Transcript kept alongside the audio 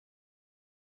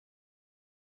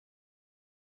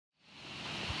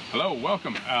Hello,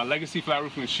 welcome. Legacy Flat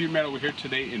Roofing and Sheet Metal. We're here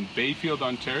today in Bayfield,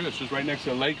 Ontario. It's just right next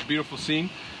to the lake. Beautiful scene.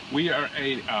 We are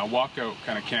a walkout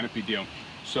kind of canopy deal.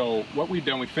 So what we've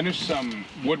done, we finished some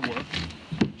woodwork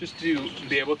just to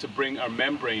be able to bring our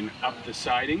membrane up the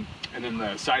siding, and then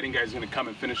the siding guy is going to come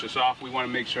and finish us off. We want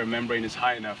to make sure our membrane is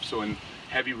high enough so in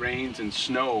heavy rains and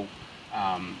snow,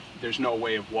 there's no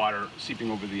way of water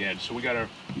seeping over the edge. So we got a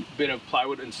bit of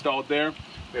plywood installed there.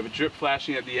 We have a drip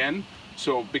flashing at the end.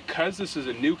 So because this is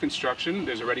a new construction,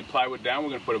 there's already plywood down, we're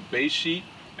going to put a base sheet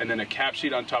and then a cap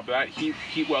sheet on top of that,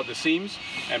 heat weld the seams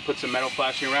and put some metal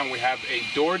flashing around. We have a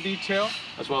door detail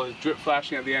as well as drip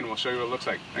flashing at the end. We'll show you what it looks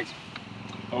like. Thanks.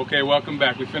 Okay, welcome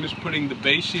back. We finished putting the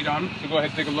base sheet on, so go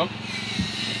ahead and take a look.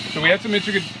 So we had some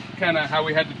intricate kind of how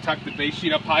we had to tuck the base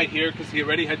sheet up high here because he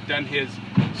already had done his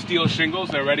steel shingles.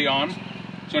 They're already on.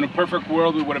 So in a perfect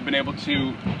world, we would have been able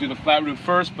to do the flat roof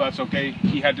first, but that's okay.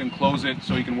 He had to enclose it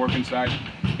so he can work inside.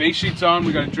 Base sheet's on,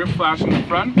 we got a drip flash in the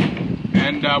front,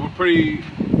 and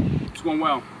it's going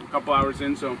well. A couple hours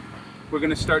in, so we're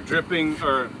gonna start dripping,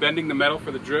 or bending the metal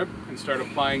for the drip, and start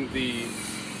applying the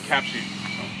cap sheet.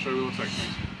 So I'll show you what it looks like.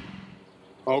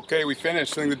 Okay, we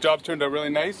finished. I think the job turned out really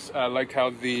nice. I like how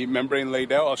the membrane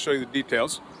laid out. I'll show you the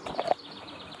details.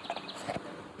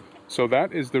 So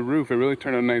that is the roof. It really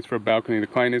turned out nice for a balcony. The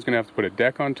client is going to have to put a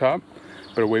deck on top,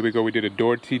 but away we go. We did a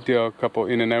door detail, a couple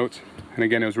in and outs, and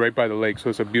again, it was right by the lake, so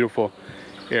it's a beautiful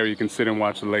area. You can sit and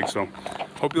watch the lake. So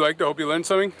hope you liked it. Hope you learned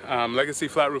something. Legacy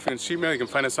Flat Roofing and Sheet Metal. You can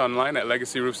find us online at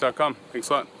legacyroofs.com. Thanks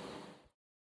a lot.